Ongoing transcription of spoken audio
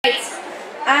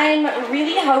I'm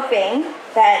really hoping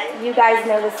that you guys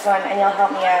know this one and you'll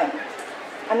help me out.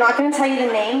 I'm not going to tell you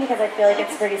the name because I feel like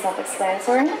it's pretty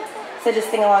self-explanatory. So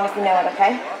just sing along if you know it,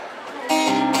 okay?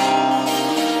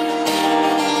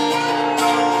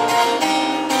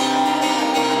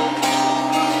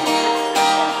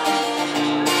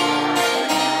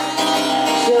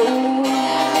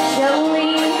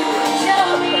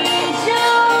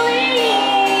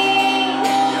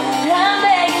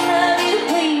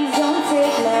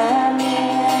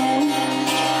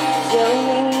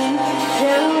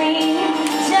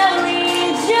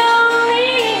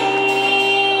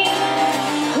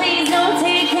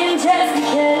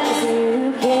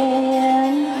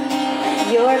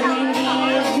 Your beauty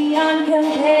is beyond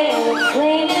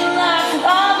compare.